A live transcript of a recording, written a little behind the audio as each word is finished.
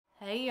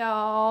Hey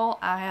y'all,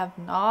 I have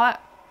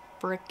not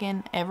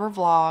freaking ever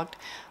vlogged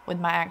with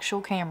my actual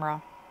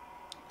camera.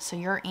 So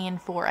you're in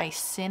for a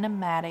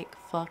cinematic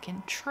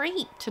fucking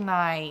treat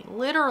tonight,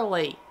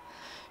 literally.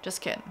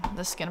 Just kidding.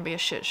 This is gonna be a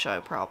shit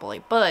show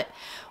probably, but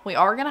we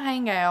are gonna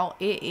hang out.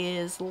 It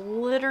is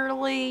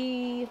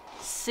literally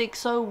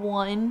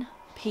 6:01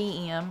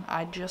 p.m.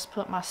 I just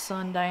put my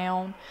son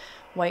down,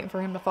 waiting for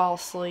him to fall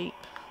asleep.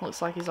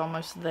 Looks like he's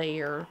almost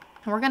there.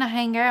 And we're gonna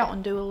hang out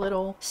and do a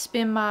little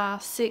spend my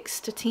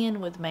 6 to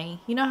 10 with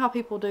me. You know how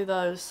people do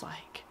those,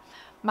 like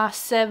my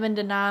 7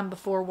 to 9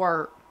 before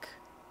work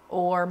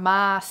or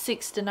my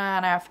 6 to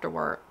 9 after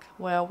work.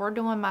 Well, we're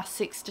doing my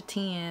 6 to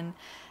 10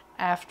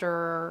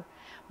 after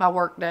my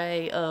work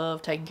day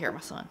of taking care of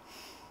my son.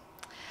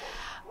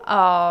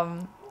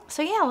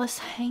 So yeah, let's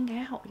hang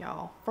out,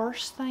 y'all.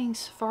 First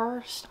things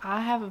first,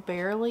 I have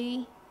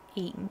barely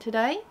eaten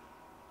today.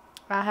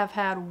 I have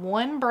had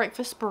one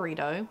breakfast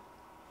burrito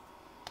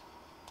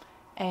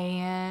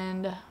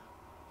and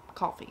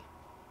coffee.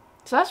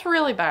 So that's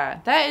really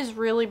bad. That is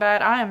really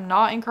bad. I am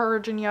not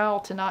encouraging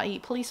y'all to not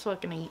eat. Please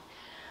fucking eat.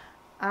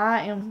 I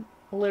am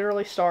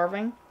literally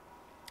starving.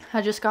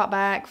 I just got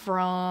back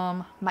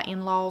from my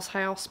in-laws'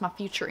 house, my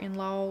future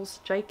in-laws.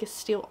 Jake is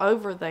still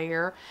over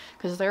there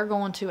because they're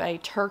going to a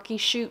turkey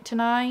shoot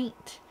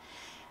tonight.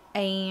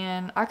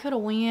 And I could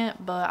have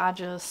went, but I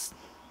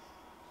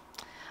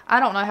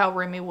don't know how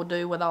Remy will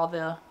do with all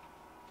the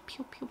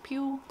pew pew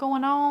pew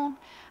going on.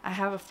 I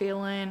have a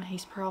feeling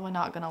he's probably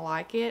not going to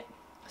like it.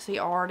 because he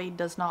already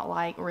does not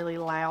like really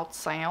loud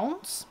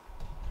sounds.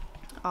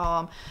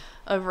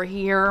 Over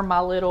here, my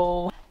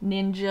little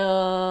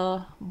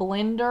Ninja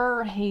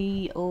blender,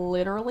 he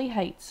literally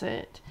hates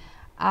it.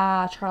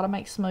 I try to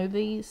make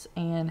smoothies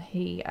and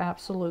he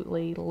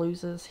absolutely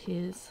loses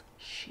his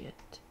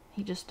shit.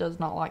 He just does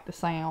not like the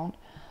sound.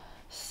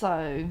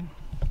 So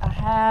I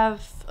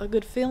have a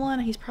good feeling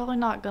he's probably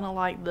not gonna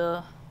like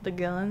the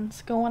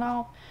guns going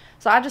off.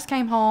 So I just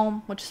came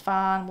home, which is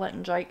fine,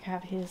 letting Jake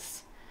have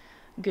his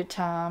good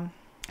time.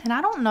 And I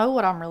don't know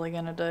what I'm really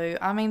gonna do.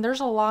 I mean,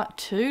 there's a lot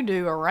to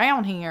do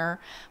around here,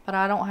 but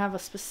I don't have a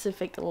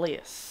specific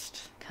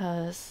list.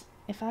 Cause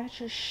if I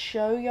just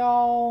show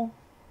y'all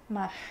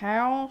my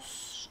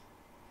house,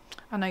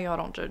 I know y'all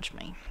don't judge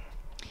me.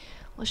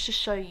 Let's just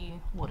show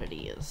you what it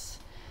is.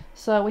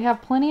 So we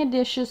have plenty of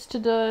dishes to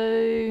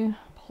do,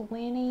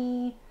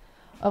 plenty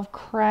of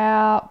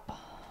crap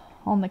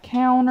on the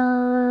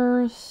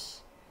counters.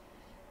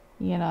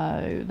 You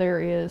know, there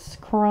is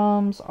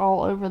crumbs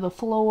all over the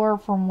floor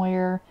from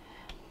where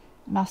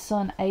my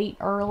son ate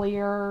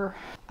earlier.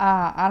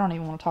 I don't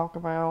even want to talk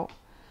about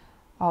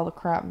all the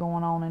crap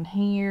going on in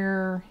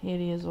here.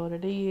 It is what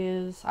it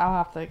is. I'll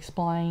have to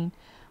explain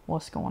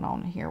what's going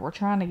on in here. We're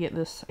trying to get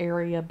this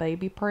area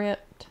baby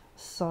prepped,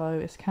 so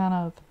it's kind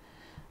of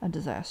a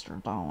disaster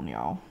dawn,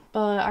 y'all.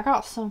 But I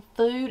got some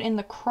food in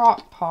the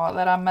crock pot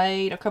that I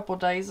made a couple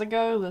days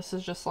ago. This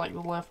is just like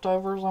the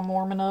leftovers I'm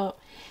warming up.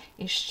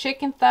 It's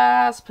chicken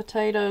thighs,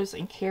 potatoes,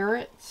 and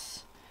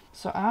carrots.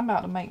 So I'm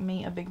about to make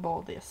me a big bowl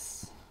of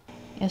this.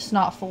 It's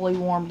not fully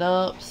warmed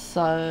up,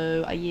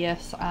 so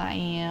yes, I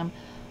am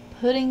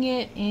putting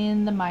it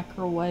in the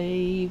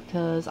microwave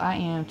because I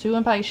am too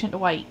impatient to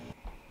wait.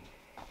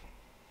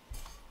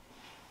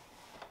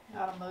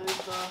 Gotta move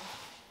the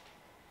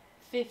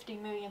 50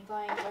 million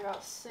things I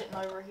got sitting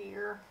over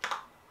here.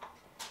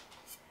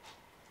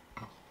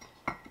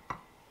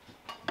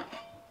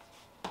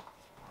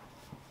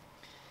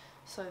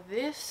 So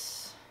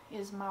this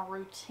is my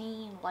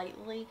routine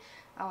lately.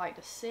 I like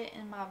to sit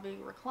in my big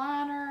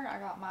recliner. I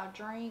got my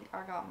drink,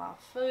 I got my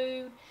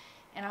food,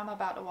 and I'm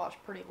about to watch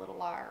Pretty Little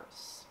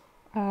Liars.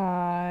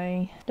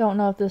 I don't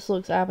know if this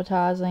looks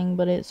appetizing,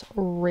 but it's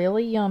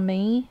really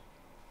yummy.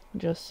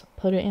 Just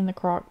put it in the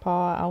crock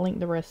pot. I'll link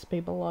the recipe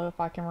below if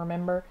I can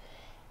remember.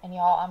 And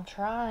y'all, I'm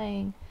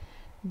trying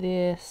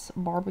this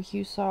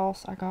barbecue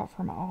sauce I got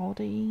from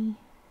Aldi.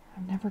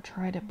 I've never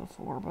tried it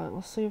before, but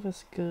let's see if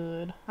it's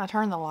good. I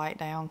turned the light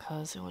down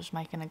because it was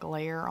making a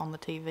glare on the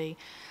TV.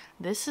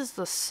 This is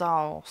the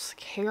sauce,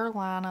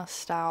 Carolina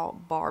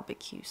style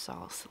barbecue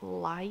sauce,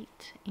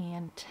 light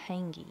and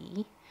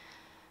tangy.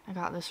 I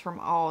got this from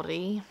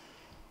Aldi.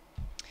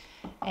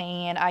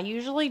 And I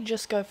usually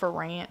just go for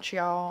ranch,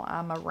 y'all.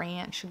 I'm a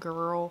ranch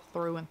girl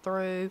through and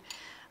through.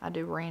 I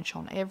do ranch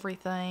on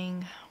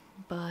everything,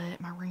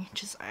 but my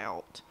ranch is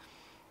out.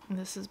 And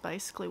this is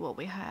basically what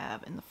we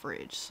have in the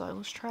fridge. So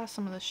let's try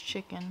some of this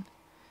chicken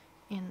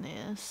in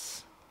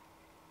this.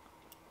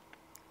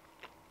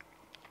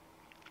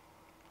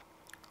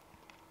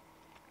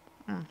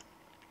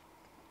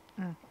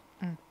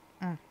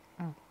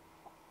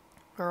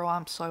 Girl,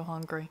 I'm so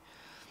hungry.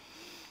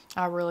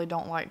 I really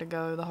don't like to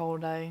go the whole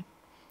day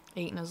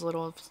eating as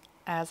little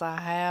as I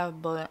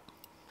have, but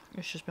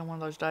it's just been one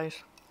of those days.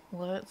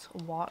 Let's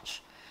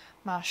watch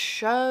my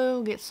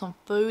show, get some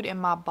food in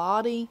my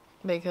body,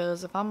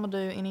 because if I'm gonna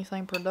do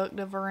anything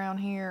productive around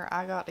here,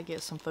 I got to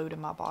get some food in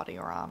my body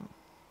or I'm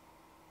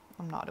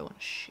not doing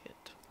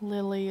shit.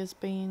 Lily is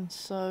being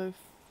so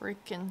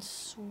freaking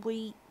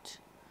sweet.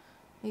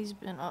 He's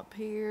been up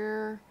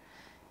here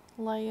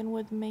laying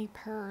with me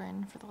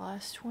purring for the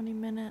last 20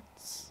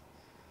 minutes.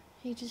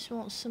 He just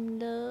wants some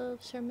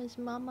loves from his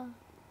mama.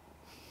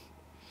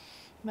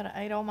 But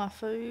I ate all my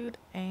food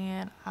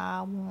and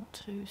I want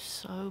to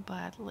so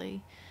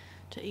badly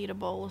to eat a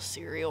bowl of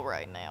cereal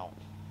right now.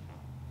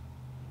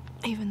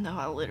 Even though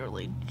I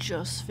literally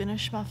just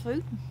finished my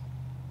food.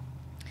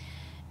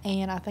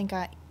 And I think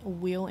I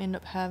will end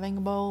up having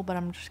a bowl, but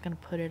I'm just going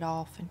to put it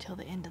off until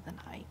the end of the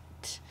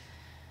night.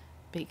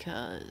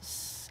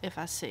 Because if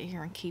I sit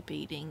here and keep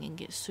eating and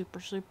get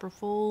super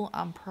full,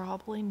 I'm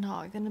probably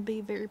not going to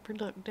be very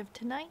productive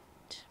tonight.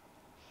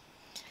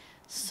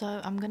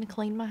 So I'm going to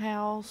clean my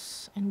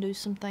house and do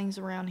some things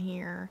around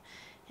here.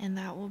 And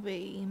that will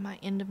be my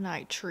end of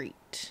night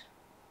treat.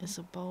 Is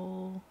a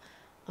bowl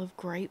of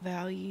Great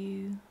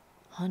Value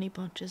Honey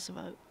Bunches of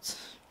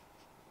Oats.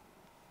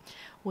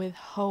 With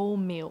whole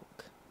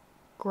milk.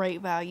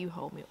 Great Value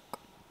whole milk.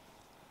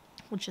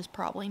 Which is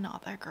probably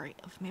not that great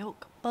of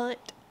milk,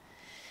 but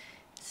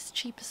it's the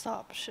cheapest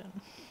option.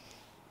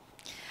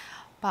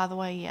 By the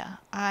way, yeah,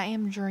 I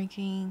am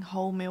drinking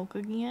whole milk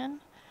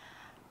again.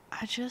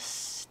 I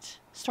just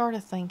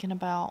started thinking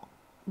about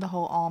the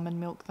whole almond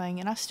milk thing,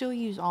 and I still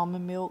use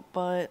almond milk,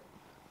 but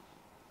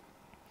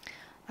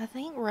I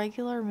think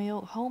regular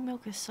milk, whole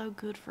milk is so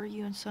good for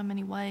you in so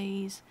many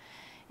ways,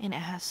 and it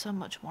has so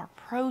much more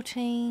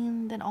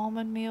protein than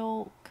almond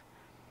milk,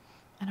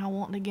 and I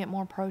want to get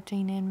more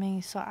protein in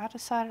me, so I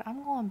decided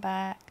I'm going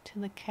back to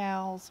the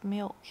cow's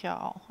milk,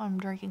 y'all. I'm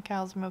drinking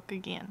cow's milk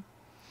again,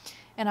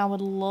 and I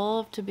would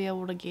love to be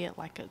able to get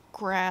like a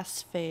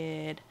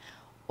grass-fed,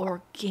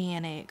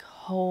 organic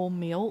whole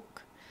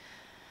milk,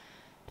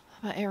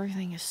 but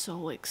everything is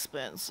so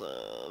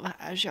expensive,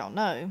 as y'all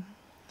know.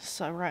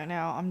 So right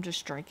now I'm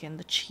just drinking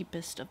the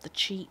cheapest of the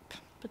cheap,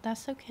 but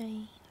that's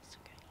okay. That's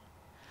okay.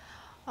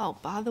 Oh,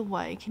 by the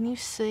way, can you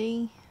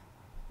see?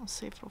 Let's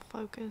see if it'll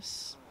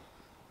focus.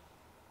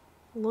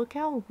 Look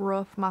how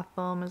rough my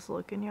thumb is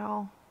looking,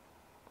 y'all.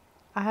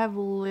 I have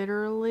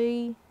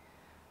literally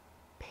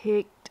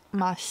picked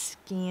my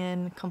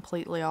skin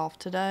completely off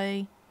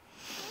today.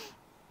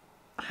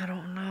 I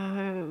don't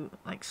know.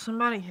 Like,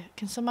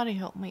 can somebody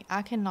help me?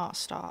 I cannot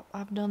stop.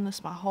 I've done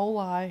this my whole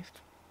life.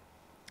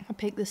 I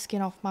picked the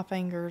skin off my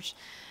fingers.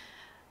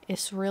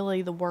 It's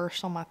really the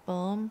worst on my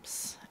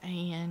thumbs,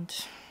 and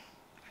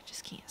I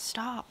just can't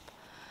stop.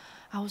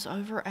 I was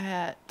over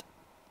at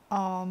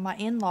my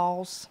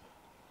in-laws,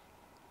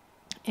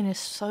 and it's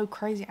so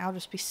crazy. I'll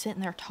just be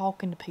sitting there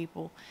talking to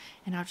people,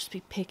 and I'll just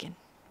be picking,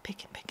 and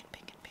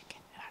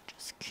I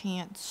just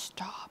can't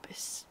stop.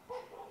 It's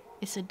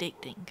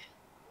addicting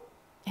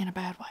in a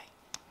bad way.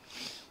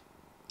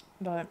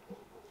 But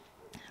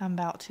I'm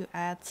about to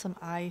add some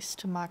ice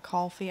to my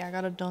coffee. I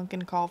got a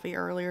Dunkin' coffee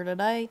earlier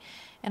today,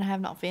 and I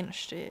have not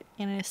finished it.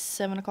 And it's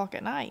 7 o'clock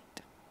at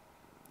night.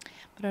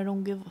 But I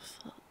don't give a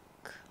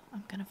fuck.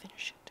 I'm gonna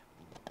finish it.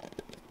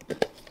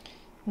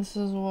 This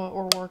is what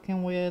we're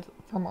working with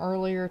from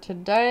earlier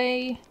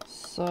today.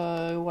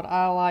 So what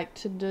I like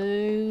to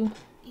do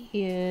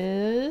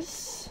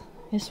is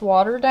it's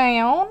water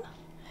down,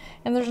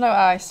 and there's no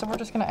ice, so we're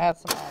just gonna add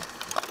some ice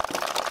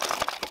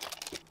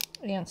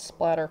and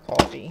splatter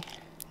coffee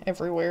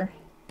everywhere.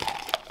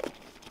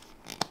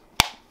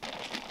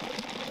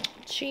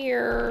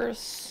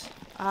 Cheers.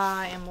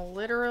 I am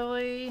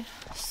literally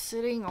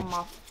sitting on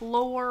my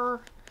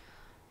floor,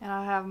 and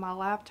I have my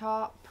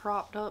laptop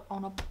propped up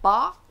on a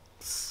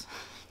box.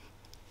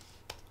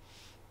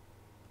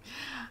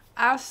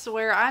 I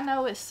swear, I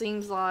know it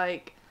seems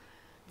like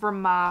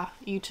from my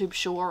YouTube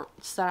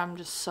shorts that I'm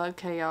just so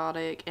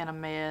chaotic and a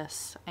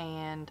mess,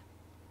 and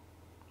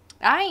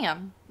I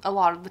am a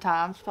lot of the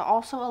times, but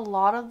also a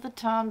lot of the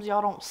times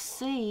y'all don't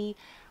see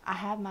I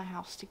have my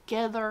house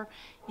together.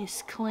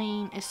 It's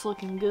clean. It's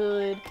looking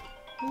good.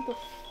 Who the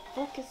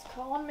fuck is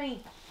calling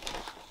me?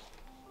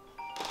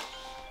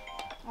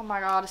 Oh my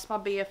god, it's my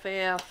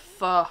BFF.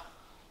 Oh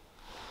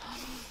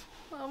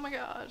my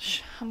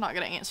gosh. I'm not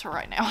gonna answer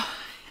right now.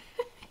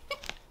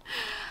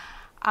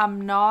 I'm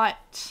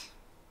not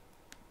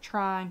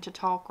trying to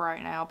talk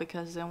right now,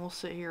 because then we'll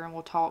sit here and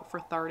we'll talk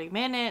for 30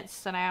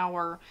 minutes, an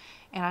hour,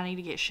 and I need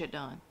to get shit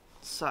done.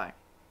 So,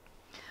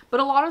 but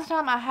a lot of the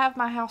time I have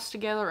my house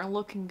together and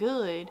looking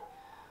good,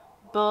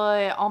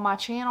 but on my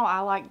channel I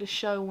like to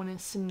show when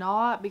it's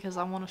not, because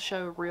I want to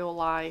show real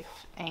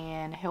life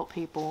and help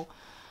people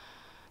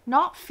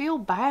not feel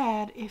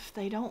bad if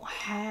they don't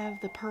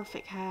have the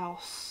perfect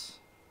house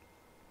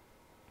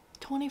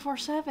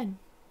 24/7,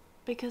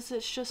 because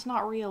it's just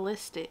not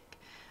realistic.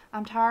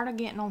 I'm tired of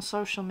getting on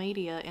social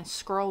media and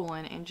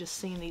scrolling and just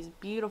seeing these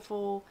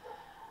beautiful,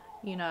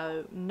 you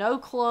know, no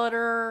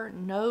clutter,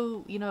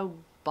 no, you know,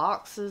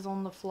 boxes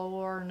on the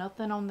floor,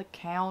 nothing on the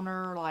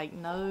counter, like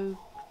no,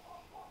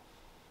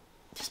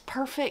 just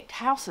perfect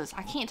houses.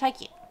 I can't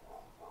take it.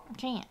 I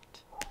can't.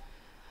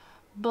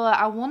 But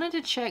I wanted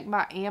to check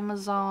my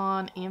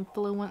Amazon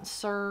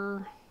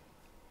influencer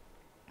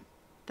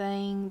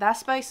thing.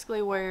 That's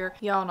basically where,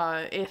 y'all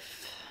know,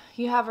 if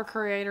you have a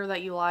creator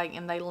that you like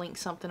and they link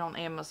something on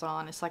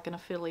Amazon, it's like an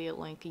affiliate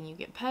link and you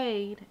get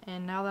paid.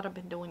 And now that I've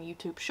been doing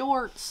YouTube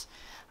Shorts,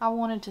 I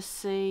wanted to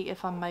see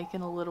if I'm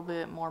making a little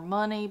bit more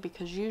money,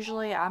 because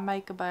usually I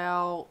make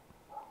about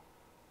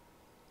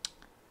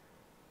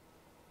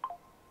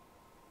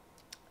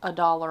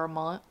 $1 a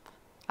month.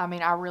 I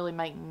mean, I really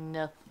make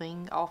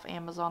nothing off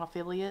Amazon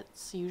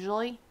affiliates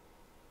usually.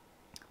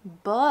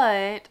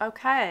 But,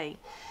 okay,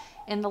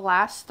 in the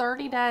last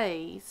 30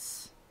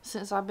 days,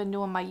 since I've been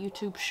doing my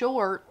YouTube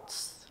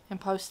Shorts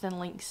and posting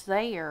links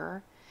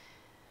there,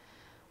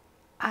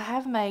 I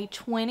have made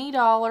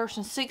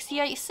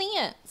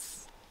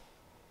 $20.68.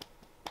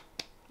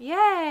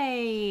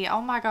 Yay!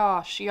 Oh my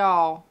gosh,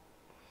 y'all.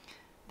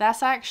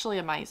 That's actually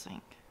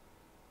amazing.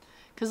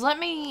 Because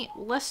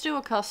let's do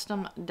a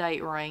custom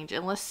date range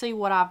and let's see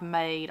what I've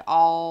made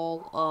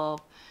all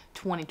of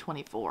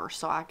 2024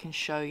 so I can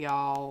show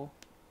y'all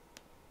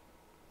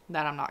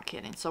that I'm not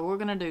kidding. So we're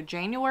going to do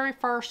January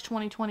 1st,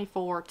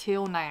 2024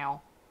 till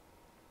now.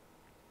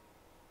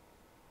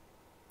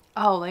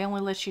 Oh, they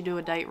only let you do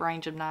a date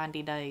range of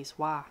 90 days.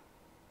 Why?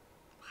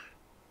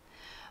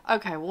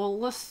 Okay, well,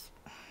 let's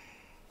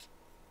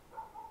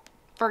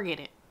forget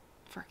it.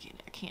 Forget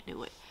it. I can't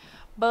do it.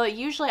 But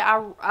usually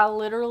I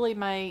literally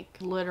make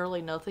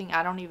literally nothing.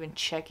 I don't even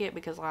check it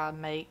because I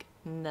make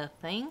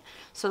nothing.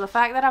 So the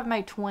fact that I've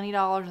made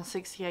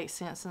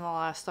 $20.68 in the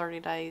last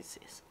 30 days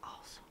is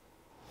awesome.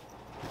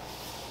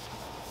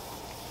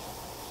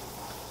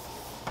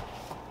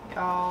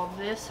 Y'all,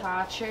 this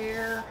high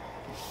chair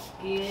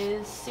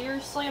is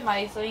seriously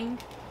amazing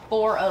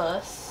for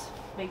us,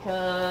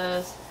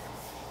 because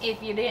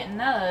if you didn't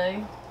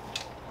know,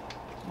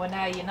 well,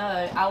 now you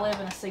know, I live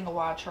in a single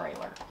wide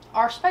trailer.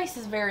 Our space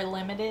is very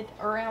limited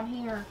around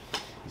here,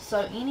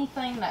 so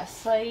anything that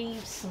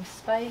saves some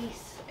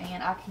space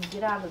and I can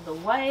get out of the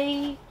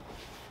way,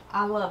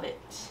 I love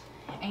it.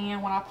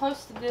 And when I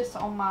posted this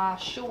on my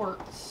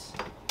shorts,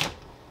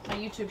 my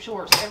YouTube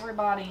Shorts,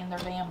 everybody and their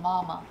damn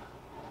mama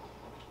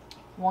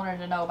wanted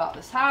to know about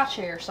this high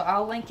chair, so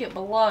I'll link it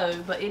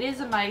below. But it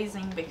is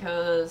amazing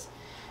because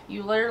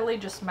you literally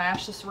just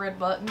mash this red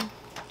button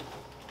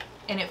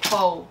and it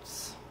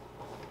folds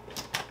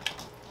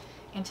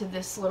into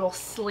this little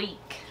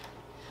sleek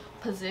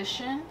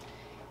position,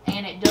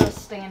 and it does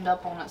stand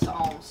up on its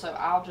own. So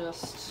I'll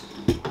just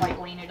like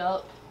lean it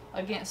up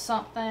against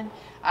something.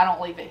 I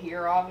don't leave it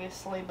here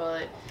obviously,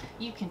 but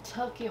you can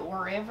tuck it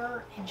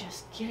wherever and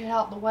just get it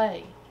out the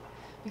way,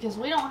 because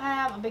we don't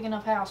have a big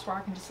enough house where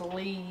I can just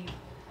leave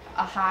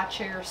a high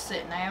chair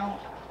sitting out.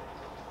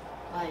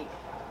 Like,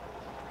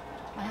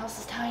 my house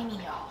is tiny,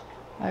 y'all.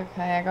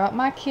 Okay, I got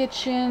my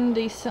kitchen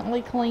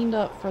decently cleaned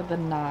up for the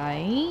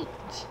night.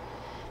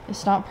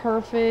 It's not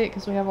perfect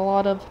because we have a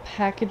lot of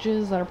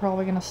packages that are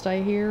probably going to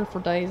stay here for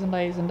days and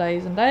days and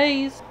days and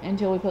days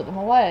until we put them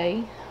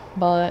away.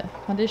 But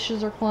my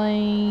dishes are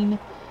clean,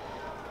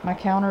 my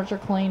counters are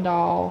cleaned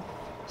off,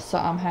 so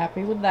I'm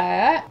happy with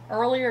that.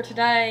 Earlier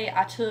today,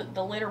 I took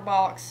the litter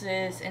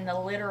boxes and the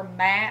litter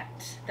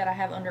mat that I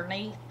have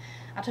underneath.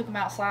 I took them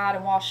outside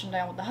and washed them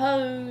down with the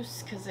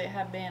hose because it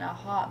had been a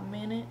hot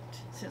minute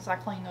since I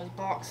cleaned those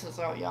boxes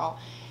out, y'all,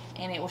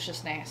 and it was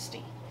just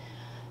nasty.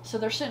 So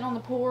they're sitting on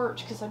the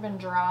porch because they've been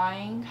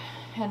drying,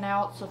 and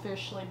now it's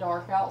officially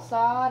dark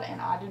outside,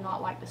 and I do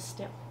not like to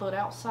step foot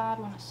outside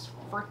when it's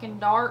freaking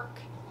dark.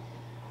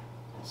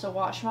 So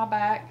watch my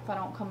back. If I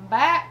don't come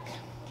back,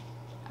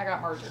 I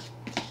got murdered.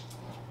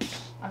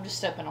 I'm just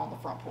stepping on the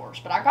front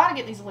porch. But I gotta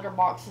get these litter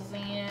boxes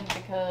in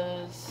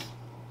because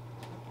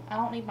I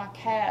don't need my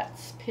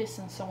cats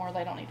pissing somewhere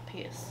they don't need to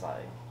piss. So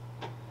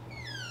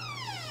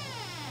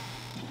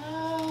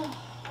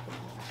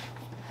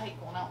I hate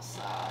going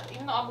outside,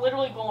 even though I'm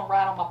literally going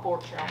right on my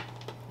porch, y'all.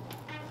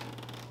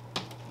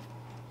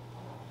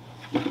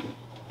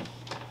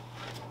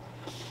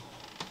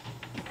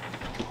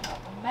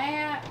 Got the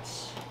mat.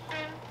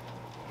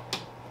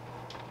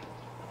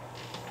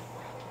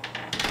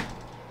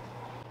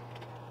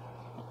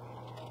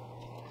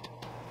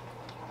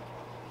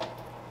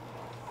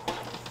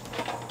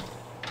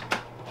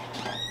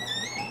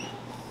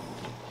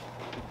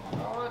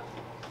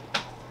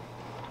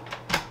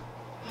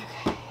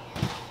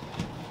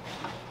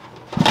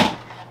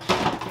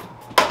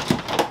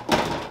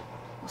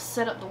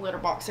 Set up the litter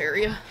box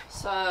area.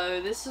 So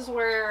this is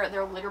where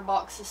their litter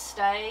boxes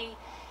stay,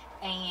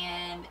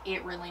 and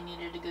it really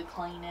needed a good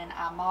cleaning.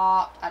 I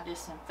mopped, I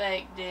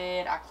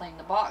disinfected, I cleaned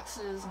the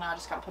boxes, and I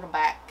just gotta put them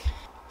back.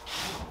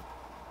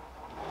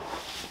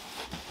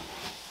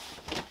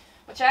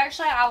 Which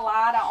actually, I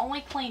lied. I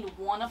only cleaned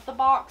one of the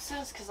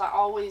boxes because I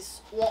always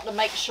want to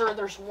make sure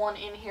there's one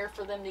in here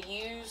for them to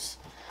use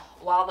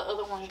while the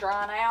other one's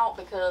drying out,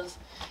 because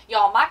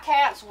y'all, my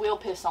cats will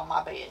piss on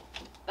my bed.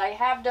 They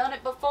have done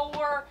it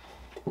before.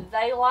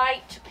 They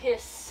like to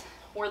piss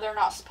where they're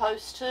not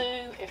supposed to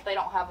if they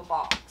don't have a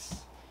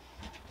box.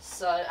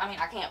 So, I mean,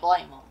 I can't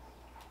blame them.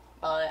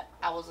 But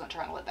I wasn't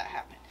trying to let that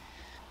happen.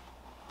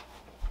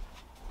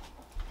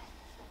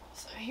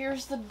 So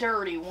here's the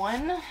dirty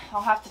one.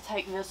 I'll have to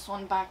take this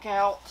one back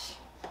out.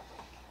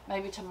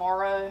 maybe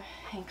tomorrow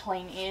and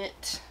clean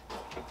it.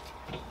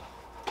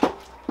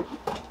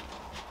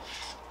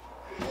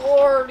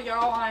 Lord,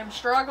 y'all, I am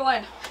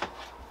struggling.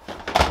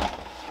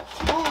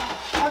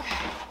 Oh,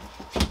 okay.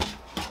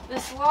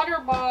 This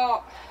litter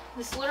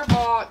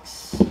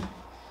box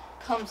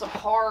comes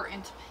apart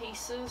into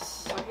pieces.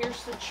 So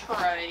here's the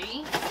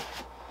tray,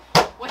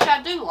 which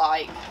I do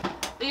like.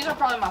 These are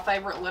probably my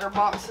favorite litter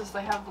boxes.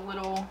 They have the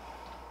little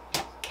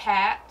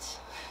cat,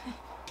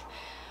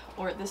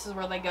 or this is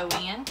where they go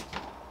in.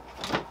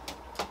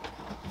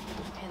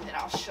 And then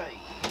I'll show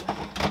you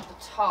the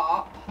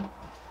top,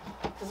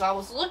 because I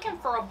was looking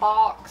for a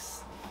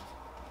box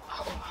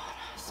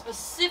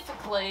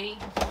specifically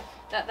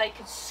that they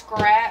could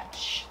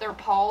scratch their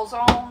paws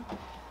on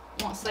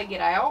once they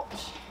get out,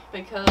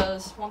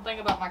 because one thing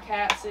about my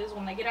cats is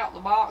when they get out of the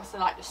box, they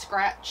like to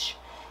scratch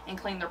and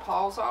clean their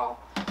paws off.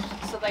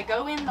 So they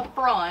go in the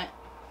front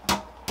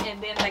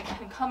and then they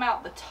can come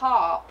out the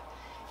top,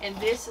 and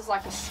this is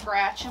like a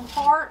scratching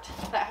part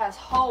that has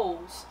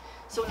holes,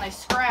 so when they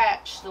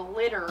scratch, the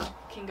litter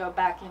can go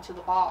back into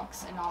the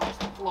box and not onto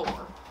the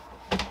floor.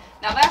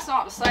 Now that's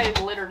not to say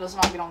the litter does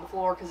not get on the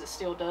floor, because it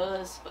still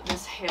does, but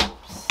this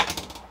helps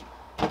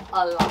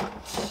a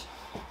lot.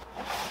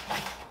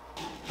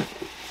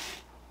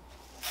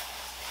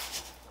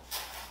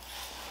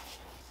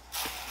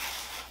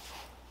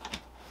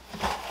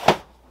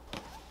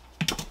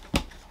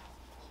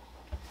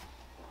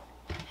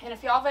 And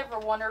if y'all have ever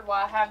wondered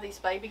why I have these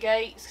baby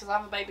gates, because I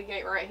have a baby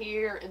gate right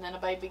here and then a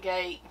baby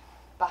gate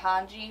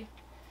behind you,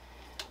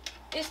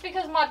 it's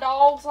because my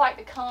dogs like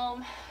to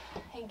come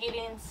and get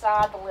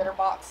inside the litter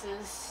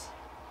boxes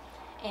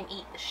and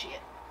eat the shit.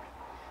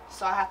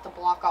 So I have to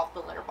block off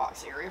the litter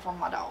box area from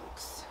my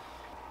dogs.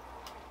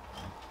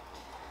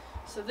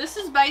 So this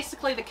is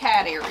basically the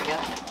cat area,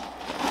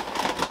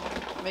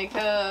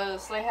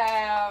 because they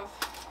have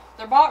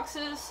their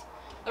boxes,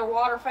 their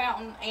water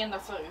fountain, and their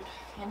food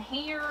in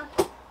here,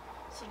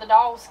 so the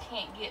dogs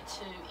can't get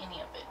to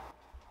any of it.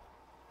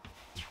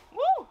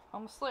 Woo!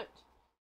 Almost slipped.